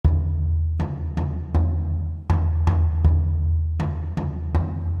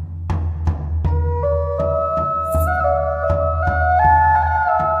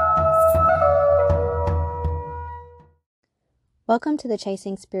Welcome to the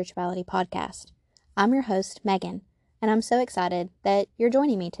Chasing Spirituality podcast. I'm your host, Megan, and I'm so excited that you're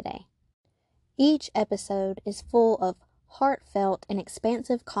joining me today. Each episode is full of heartfelt and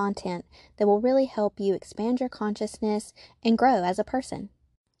expansive content that will really help you expand your consciousness and grow as a person.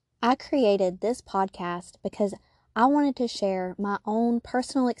 I created this podcast because I wanted to share my own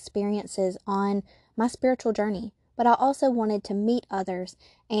personal experiences on my spiritual journey, but I also wanted to meet others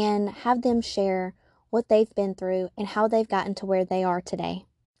and have them share what they've been through and how they've gotten to where they are today.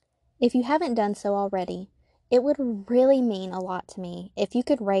 If you haven't done so already, it would really mean a lot to me if you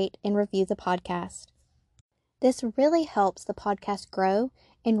could rate and review the podcast. This really helps the podcast grow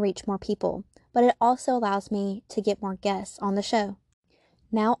and reach more people, but it also allows me to get more guests on the show.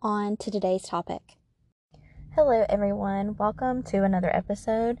 Now on to today's topic. Hello everyone, welcome to another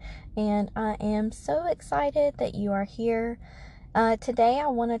episode, and I am so excited that you are here. Today I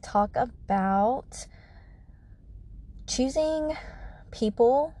want to talk about choosing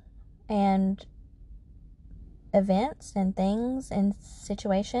people and events and things and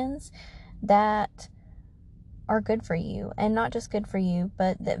situations that are good for you, and not just good for you,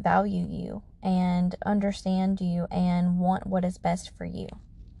 but that value you and understand you and want what is best for you.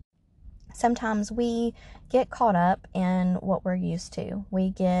 Sometimes we get caught up in what we're used to. We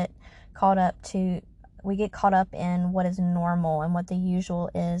get caught up in what is normal and what the usual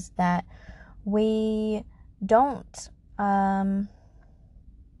is, that we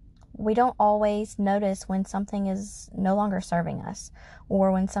don't always notice when something is no longer serving us,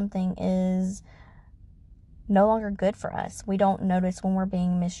 or when something is no longer good for us. We don't notice when we're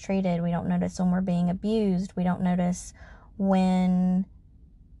being mistreated. We don't notice when we're being abused. We don't notice when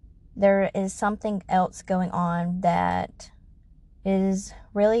there is something else going on that is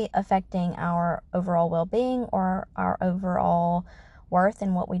really affecting our overall well-being or our overall worth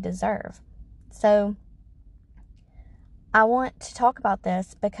and what we deserve. So I want to talk about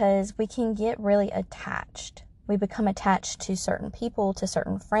this because we can get really attached. We become attached to certain people, to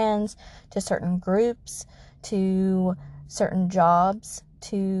certain friends, to certain groups, to certain jobs,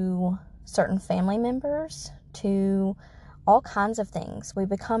 to certain family members, to all kinds of things. We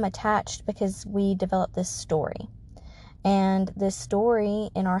become attached because we develop this story. And this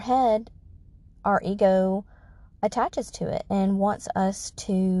story in our head, our ego attaches to it and wants us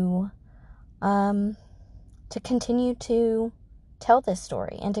to continue to tell this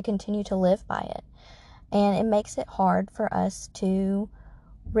story and to continue to live by it. And it makes it hard for us to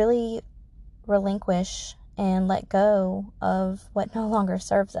really relinquish and let go of what no longer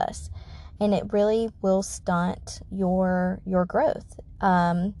serves us. And it really will stunt your growth.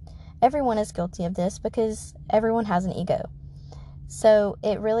 Everyone is guilty of this because everyone has an ego. So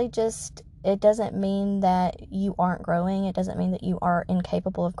it doesn't mean that you aren't growing. It doesn't mean that you are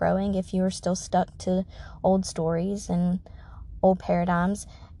incapable of growing if you are still stuck to old stories and old paradigms.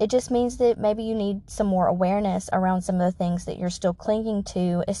 It just means that maybe you need some more awareness around some of the things that you're still clinging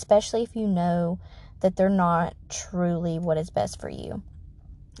to, especially if you know that they're not truly what is best for you.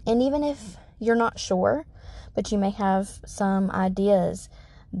 And even if you're not sure, but you may have some ideas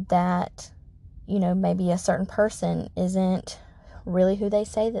that, maybe a certain person isn't really who they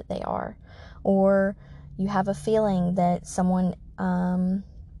say that they are, or you have a feeling that someone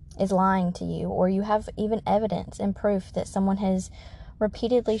is lying to you, or you have even evidence and proof that someone has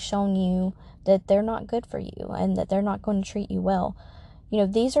repeatedly shown you that they're not good for you and that they're not going to treat you well.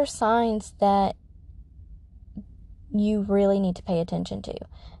 These are signs that you really need to pay attention to.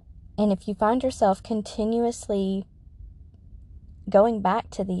 And if you find yourself continuously going back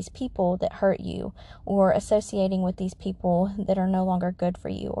to these people that hurt you, or associating with these people that are no longer good for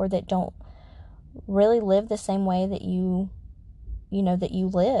you, or that don't really live the same way that you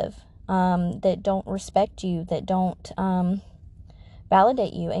live, that don't respect you, that don't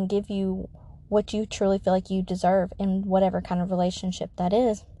validate you and give you what you truly feel like you deserve in whatever kind of relationship that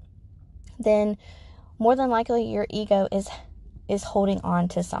is, then more than likely your ego is holding on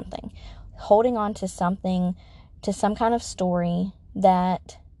to something, to some kind of story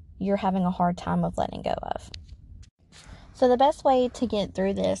that you're having a hard time of letting go of. So the best way to get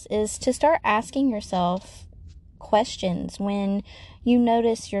through this is to start asking yourself questions when you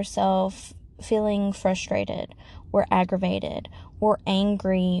notice yourself feeling frustrated or aggravated or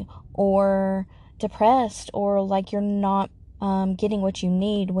angry or depressed, or like you're not getting what you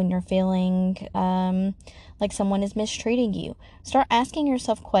need, when you're feeling like someone is mistreating you. Start asking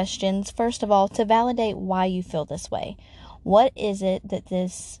yourself questions, first of all, to validate why you feel this way. What is it that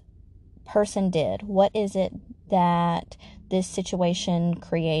this person did? What is it that this situation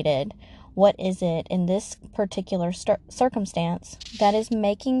created? What is it in this particular circumstance that is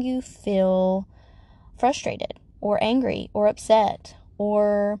making you feel frustrated? or angry or upset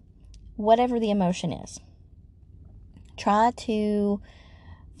or whatever the emotion is. Try to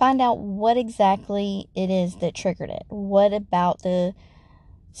find out what exactly it is that triggered it. What about the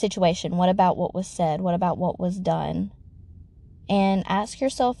situation? What about what was said? What about what was done? And ask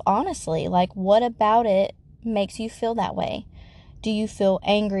yourself honestly, like, what about it makes you feel that way? Do you feel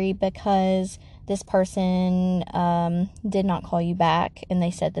angry because this person did not call you back and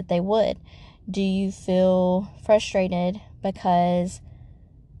they said that they would? Do you feel frustrated because,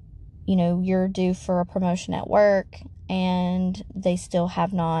 you're due for a promotion at work and they still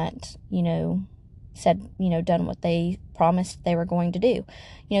have not, said, done what they promised they were going to do?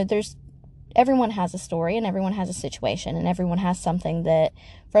 Everyone has a story and everyone has a situation and everyone has something that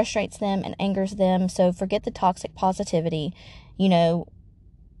frustrates them and angers them. So forget the toxic positivity,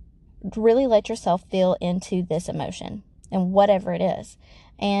 really let yourself feel into this emotion and whatever it is.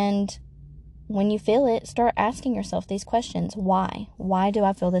 And when you feel it, start asking yourself these questions. Why? Why do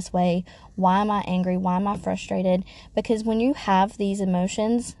I feel this way? Why am I angry? Why am I frustrated? Because when you have these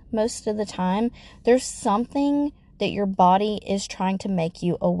emotions, most of the time, there's something that your body is trying to make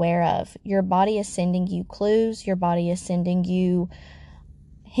you aware of. Your body is sending you clues. Your body is sending you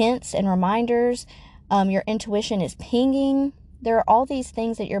hints and reminders. Your intuition is pinging. There are all these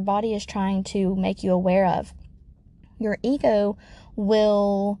things that your body is trying to make you aware of. Your ego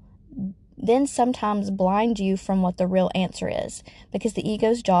will then sometimes blind you from what the real answer is, because the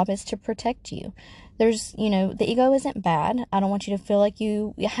ego's job is to protect you. The ego isn't bad. I don't want you to feel like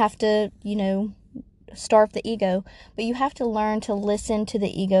you have to, starve the ego, but you have to learn to listen to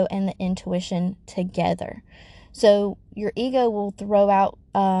the ego and the intuition together. So your ego will throw out,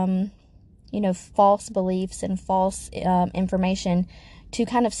 false beliefs and false information to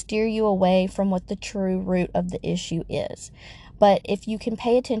kind of steer you away from what the true root of the issue is. But if you can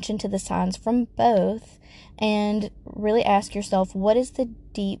pay attention to the signs from both and really ask yourself, what is the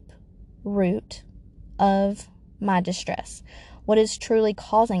deep root of my distress? What is truly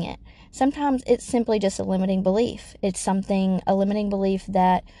causing it? Sometimes it's simply just a limiting belief. It's a limiting belief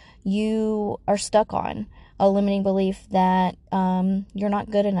that you are stuck on, a limiting belief that you're not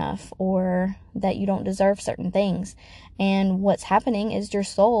good enough or that you don't deserve certain things. And what's happening is your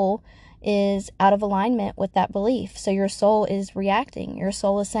soul is out of alignment with that belief. So your soul is reacting. Your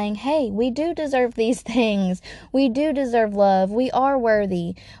soul is saying, hey, we do deserve these things. We do deserve love. We are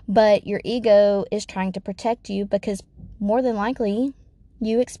worthy. But your ego is trying to protect you because more than likely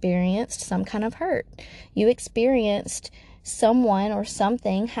you experienced some kind of hurt. You experienced someone or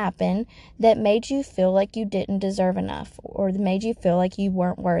something happen that made you feel like you didn't deserve enough or made you feel like you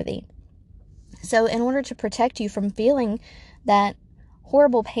weren't worthy. So in order to protect you from feeling that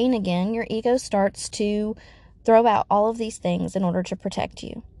horrible pain again, your ego starts to throw out all of these things in order to protect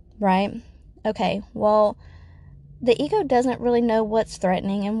you, right? Okay, well, the ego doesn't really know what's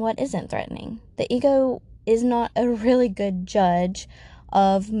threatening and what isn't threatening. The ego is not a really good judge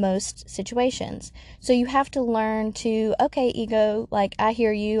of most situations. So you have to learn to, okay, ego, like, I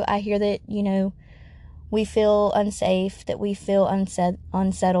hear you. I hear that, we feel unsafe, that we feel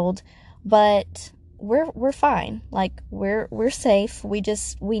unsettled, but we're fine. Like, we're safe. We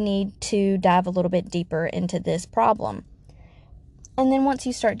need to dive a little bit deeper into this problem. And then once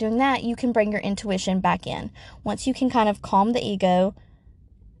you start doing that, you can bring your intuition back in. Once you can kind of calm the ego,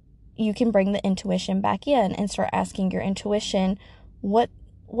 you can bring the intuition back in and start asking your intuition,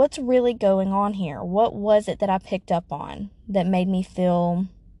 what's really going on here? What was it that I picked up on that made me feel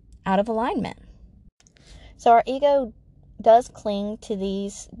out of alignment? So our ego does cling to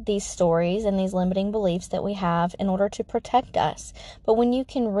these stories and these limiting beliefs that we have in order to protect us. But when you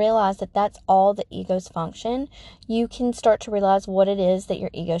can realize that that's all the ego's function, you can start to realize what it is that your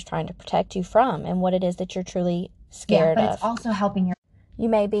ego is trying to protect you from and what it is that you're truly scared of. But it's also helping You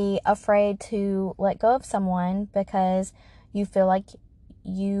may be afraid to let go of someone because you feel like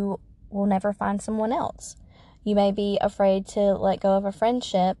you will never find someone else. You may be afraid to let go of a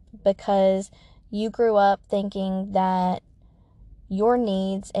friendship because you grew up thinking that your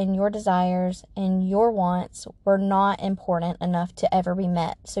needs and your desires and your wants were not important enough to ever be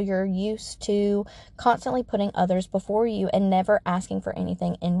met. So you're used to constantly putting others before you and never asking for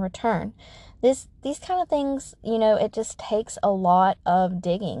anything in return. These kind of things, it just takes a lot of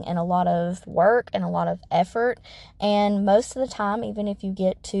digging and a lot of work and a lot of effort. And most of the time, even if you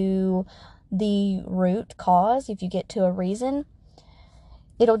get to the root cause, if you get to a reason,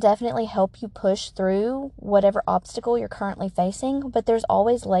 it'll definitely help you push through whatever obstacle you're currently facing, but there's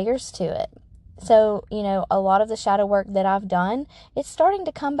always layers to it. So, a lot of the shadow work that I've done, it's starting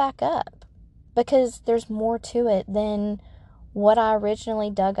to come back up because there's more to it than what I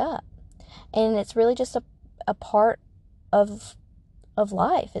originally dug up. And it's really just a part of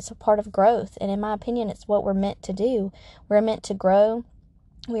life. It's a part of growth. And in my opinion, it's what we're meant to do. We're meant to grow.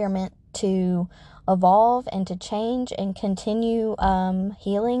 We are meant to evolve and to change and continue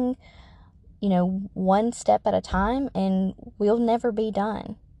healing, one step at a time, and we'll never be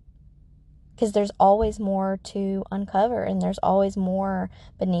done. Because there's always more to uncover, and there's always more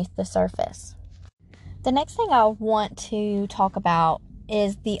beneath the surface. The next thing I want to talk about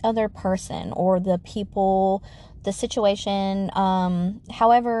is the other person or the people, the situation,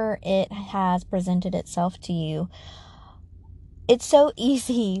 however it has presented itself to you. It's so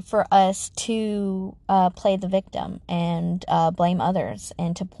easy for us to play the victim and blame others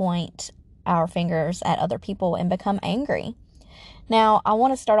and to point our fingers at other people and become angry. Now, I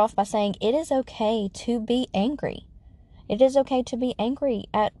want to start off by saying it is okay to be angry. It is okay to be angry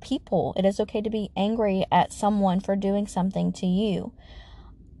at people. It is okay to be angry at someone for doing something to you.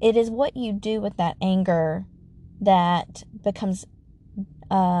 It is what you do with that anger that becomes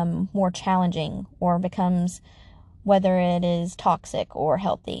more challenging, or becomes, whether it is toxic or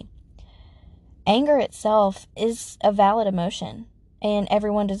healthy. Anger itself is a valid emotion, and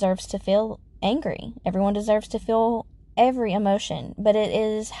everyone deserves to feel angry. Everyone deserves to feel every emotion, but it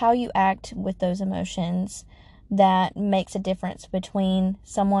is how you act with those emotions that makes a difference between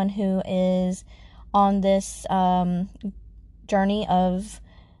someone who is on this journey of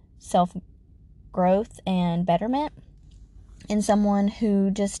self-growth and betterment, and someone who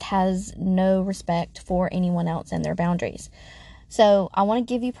just has no respect for anyone else and their boundaries. So I want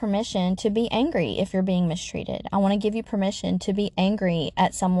to give you permission to be angry if you're being mistreated. I want to give you permission to be angry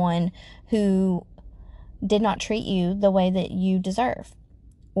at someone who did not treat you the way that you deserve,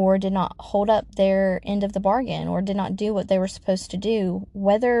 or did not hold up their end of the bargain, or did not do what they were supposed to do,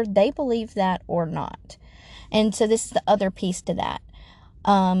 whether they believe that or not. And so this is the other piece to that.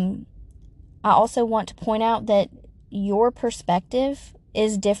 I also want to point out that your perspective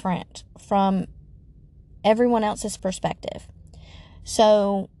is different from everyone else's perspective.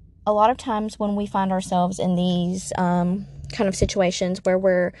 So a lot of times when we find ourselves in these kind of situations where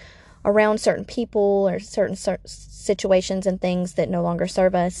we're around certain people or certain situations and things that no longer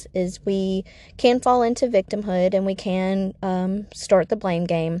serve us, is we can fall into victimhood, and we can start the blame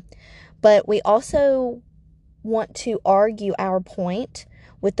game. But we also want to argue our point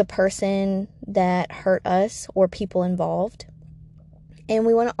with the person that hurt us or people involved. And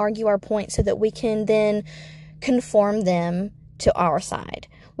we want to argue our point so that we can then conform them to our side.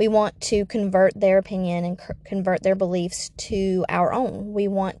 We want to convert their opinion and convert their beliefs to our own. We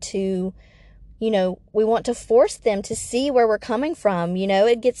want to, we want to force them to see where we're coming from.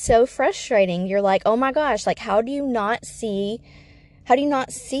 It gets so frustrating. You're like, oh my gosh, like, how do you not see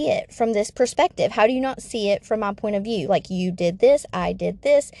it from this perspective? How do you not see it from my point of view? Like, you did this, I did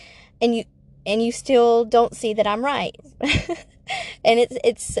this, and you still don't see that I'm right. And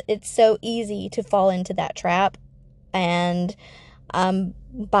it's so easy to fall into that trap, and I'm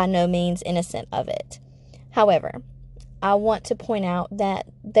by no means innocent of it. However, I want to point out that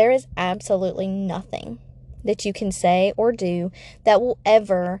there is absolutely nothing that you can say or do that will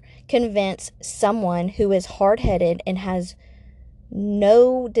ever convince someone who is hard-headed and has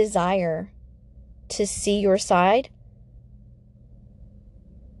no desire to see your side.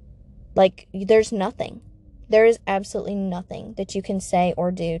 Like, there's nothing. There is absolutely nothing that you can say or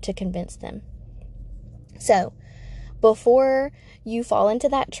do to convince them. So, before you fall into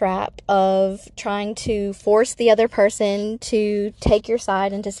that trap of trying to force the other person to take your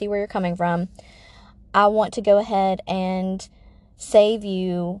side and to see where you're coming from, I want to go ahead and save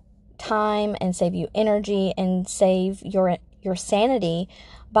you time and save you energy and save your sanity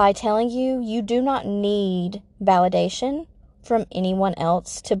by telling you do not need validation from anyone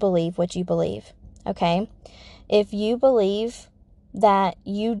else to believe what you believe. Okay? If you believe that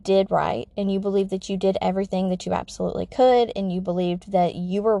you did right, and you believe that you did everything that you absolutely could, and you believed that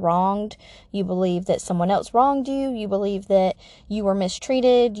you were wronged, you believe that someone else wronged you, you believe that you were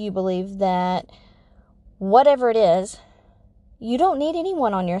mistreated, you believe that whatever it is, you don't need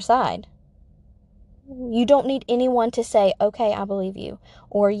anyone on your side. You don't need anyone to say, okay, I believe you,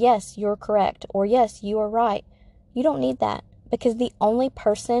 or yes, you're correct, or yes, you are right. You don't need that, because the only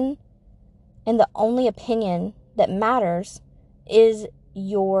person and the only opinion that matters is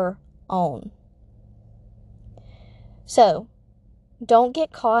your own. So, don't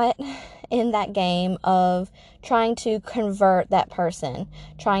get caught in that game of trying to convert that person,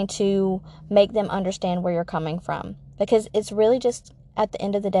 trying to make them understand where you're coming from, because it's really just, at the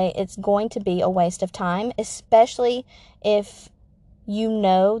end of the day, it's going to be a waste of time, especially if you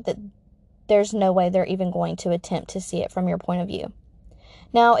know that there's no way they're even going to attempt to see it from your point of view.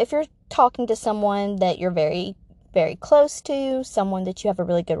 Now, if you're talking to someone that you're very, very close to, someone that you have a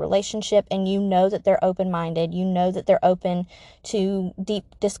really good relationship, and you know that they're open-minded, you know that they're open to deep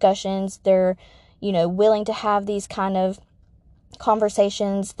discussions, they're, willing to have these kind of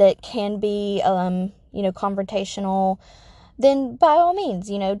conversations that can be, confrontational, then by all means,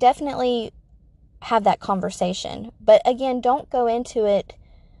 definitely have that conversation. But again, don't go into it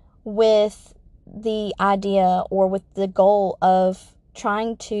with the idea or with the goal of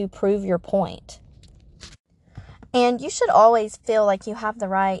trying to prove your point. And you should always feel like you have the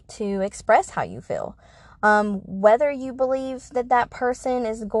right to express how you feel. Whether you believe that that person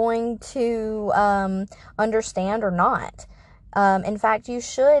is going to understand or not. In fact, you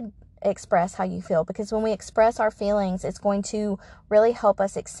should express how you feel, because when we express our feelings, it's going to really help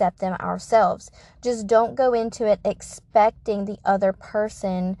us accept them ourselves. Just don't go into it expecting the other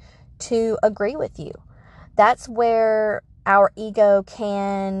person to agree with you. That's where our ego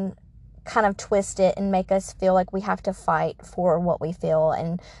can kind of twist it and make us feel like we have to fight for what we feel,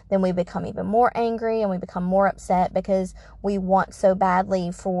 and then we become even more angry and we become more upset because we want so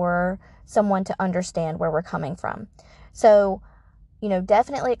badly for someone to understand where we're coming from. So,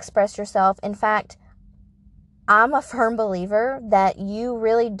 definitely express yourself. In fact, I'm a firm believer that you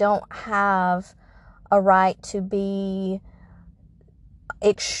really don't have a right to be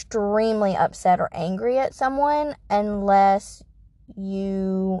extremely upset or angry at someone unless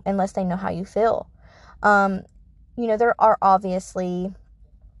they know how you feel. There are obviously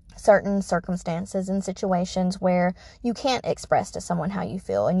certain circumstances and situations where you can't express to someone how you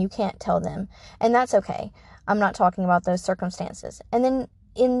feel and you can't tell them, and that's okay. I'm not talking about those circumstances. And then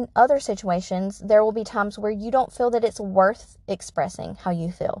in other situations, there will be times where you don't feel that it's worth expressing how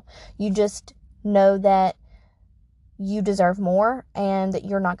you feel. You just know that you deserve more and that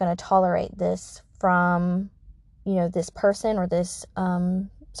you're not going to tolerate this from, this person or this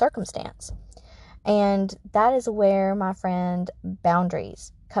circumstance. And that is where, my friend,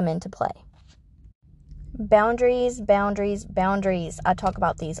 boundaries come into play. Boundaries, boundaries, boundaries. I talk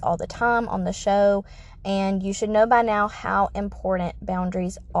about these all the time on the show, and you should know by now how important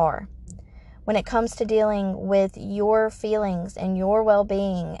boundaries are. When it comes to dealing with your feelings and your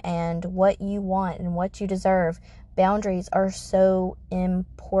well-being and what you want and what you deserve, boundaries are so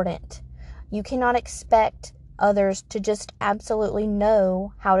important. You cannot expect others to just absolutely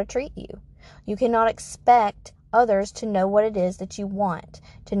know how to treat you. You cannot expect others to know what it is that you want,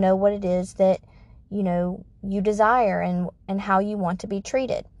 to know what it is that, you desire and how you want to be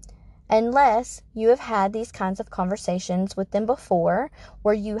treated. Unless you have had these kinds of conversations with them before,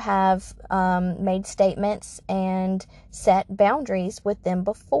 where you have made statements and set boundaries with them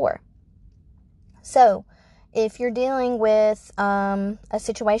before. So, if you're dealing with a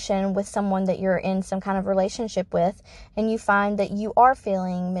situation with someone that you're in some kind of relationship with, and you find that you are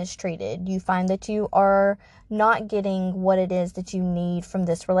feeling mistreated, you find that you are not getting what it is that you need from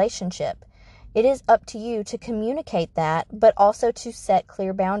this relationship, it is up to you to communicate that, but also to set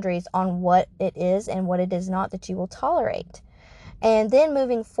clear boundaries on what it is and what it is not that you will tolerate. And then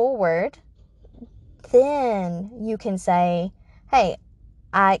moving forward, then you can say, hey,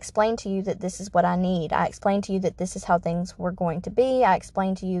 I explained to you that this is what I need. I explained to you that this is how things were going to be. I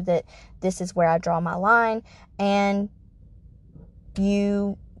explained to you that this is where I draw my line. And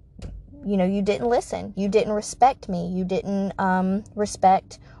you didn't listen. You didn't respect me. You didn't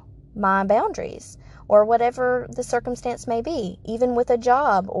respect my boundaries, or whatever the circumstance may be, even with a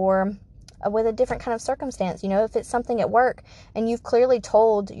job or with a different kind of circumstance. If it's something at work and you've clearly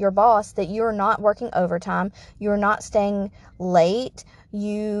told your boss that you're not working overtime, you're not staying late,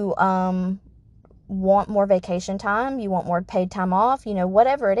 you want more vacation time, you want more paid time off,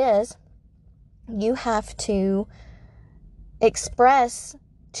 whatever it is, you have to express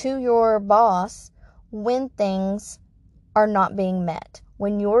to your boss when things are not being met.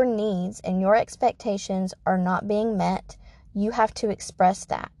 When your needs and your expectations are not being met, you have to express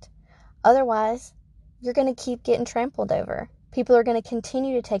that. Otherwise, you're going to keep getting trampled over. People are going to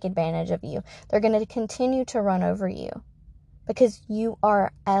continue to take advantage of you. They're going to continue to run over you because you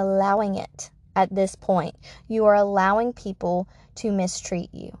are allowing it at this point. You are allowing people to mistreat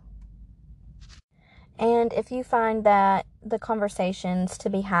you. And if you find that the conversations to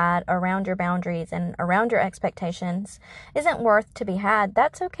be had around your boundaries and around your expectations isn't worth to be had,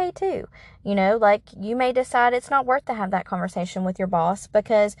 that's okay too. You may decide it's not worth to have that conversation with your boss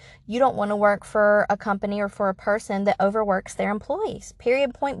because you don't want to work for a company or for a person that overworks their employees,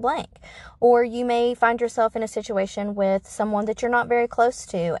 period, point blank. Or you may find yourself in a situation with someone that you're not very close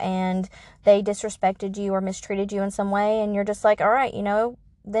to and they disrespected you or mistreated you in some way, and you're just like, all right,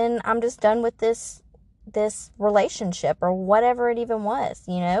 then I'm just done with this this relationship or whatever it even was,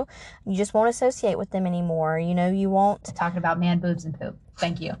 you know? You just won't associate with them anymore. You know, you won't... Talking about man, boobs, and poop.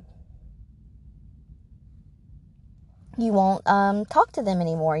 Thank you. You won't talk to them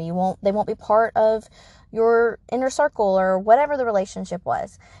anymore. They won't be part of your inner circle or whatever the relationship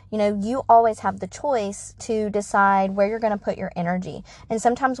was. You know, you always have the choice to decide where you're going to put your energy. And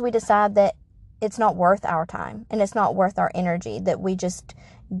sometimes we decide that it's not worth our time and it's not worth our energy, that we just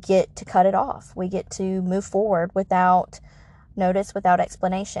get to cut it off. We get to move forward without notice, without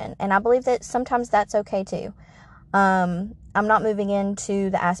explanation. And I believe that sometimes that's okay too. I'm not moving into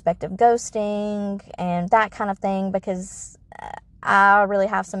the aspect of ghosting and that kind of thing, because I really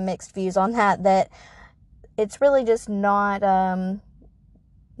have some mixed views on that it's really just not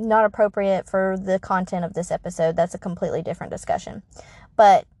appropriate for the content of this episode. That's a completely different discussion.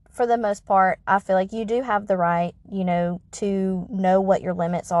 But for the most part, I feel like you do have the right, you know, to know what your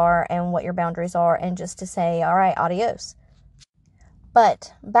limits are and what your boundaries are, and just to say, all right, adios.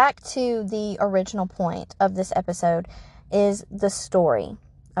 But back to the original point of this episode is the story.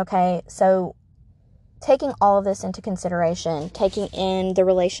 Okay, so taking all of this into consideration, taking in the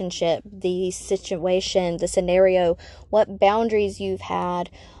relationship, the situation, the scenario, what boundaries you've had,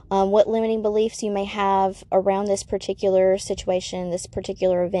 what limiting beliefs you may have around this particular situation, this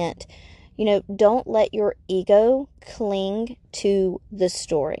particular event. You know, don't let your ego cling to the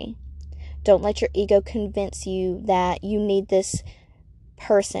story. Don't let your ego convince you that you need this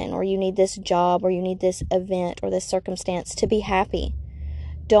person, or you need this job, or you need this event or this circumstance to be happy.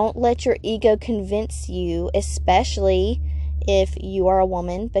 Don't let your ego convince you, especially if you are a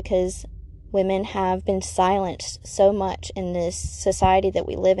woman, because women have been silenced so much in this society that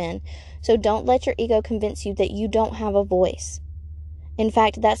we live in. So don't let your ego convince you that you don't have a voice. In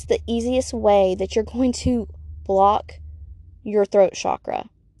fact, that's the easiest way that you're going to block your throat chakra,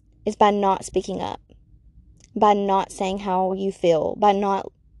 is by not speaking up, by not saying how you feel, by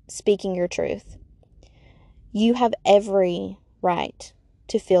not speaking your truth. You have every right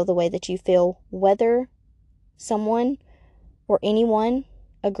to feel the way that you feel, whether someone or anyone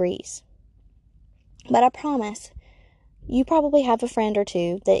agrees. But I promise, you probably have a friend or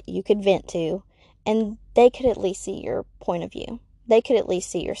two that you could vent to, and they could at least see your point of view. They could at least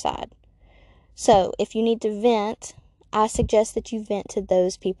see your side. So if you need to vent, I suggest that you vent to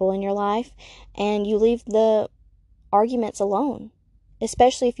those people in your life and you leave the arguments alone,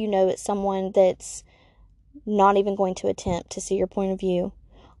 especially if you know it's someone that's not even going to attempt to see your point of view,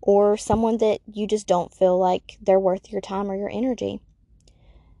 or someone that you just don't feel like they're worth your time or your energy.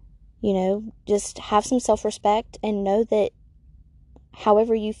 You know, just have some self-respect and know that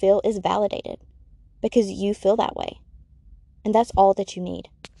however you feel is validated, because you feel that way. And that's all that you need.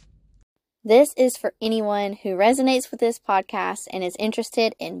 This is for anyone who resonates with this podcast and is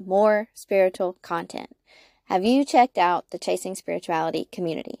interested in more spiritual content. Have you checked out the Chasing Spirituality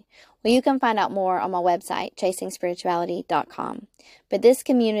community? Well, you can find out more on my website, chasingspirituality.com. But this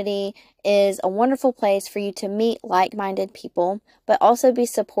community is a wonderful place for you to meet like-minded people, but also be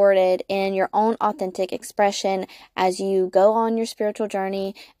supported in your own authentic expression as you go on your spiritual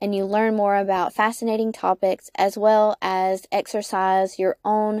journey and you learn more about fascinating topics, as well as exercise your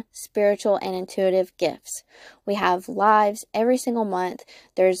own spiritual and intuitive gifts. We have lives every single month.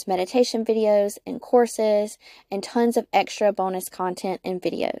 There's meditation videos and courses and tons of extra bonus content and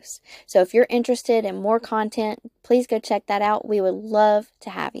videos. So if you're interested in more content, please go check that out. We would love to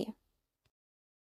have you.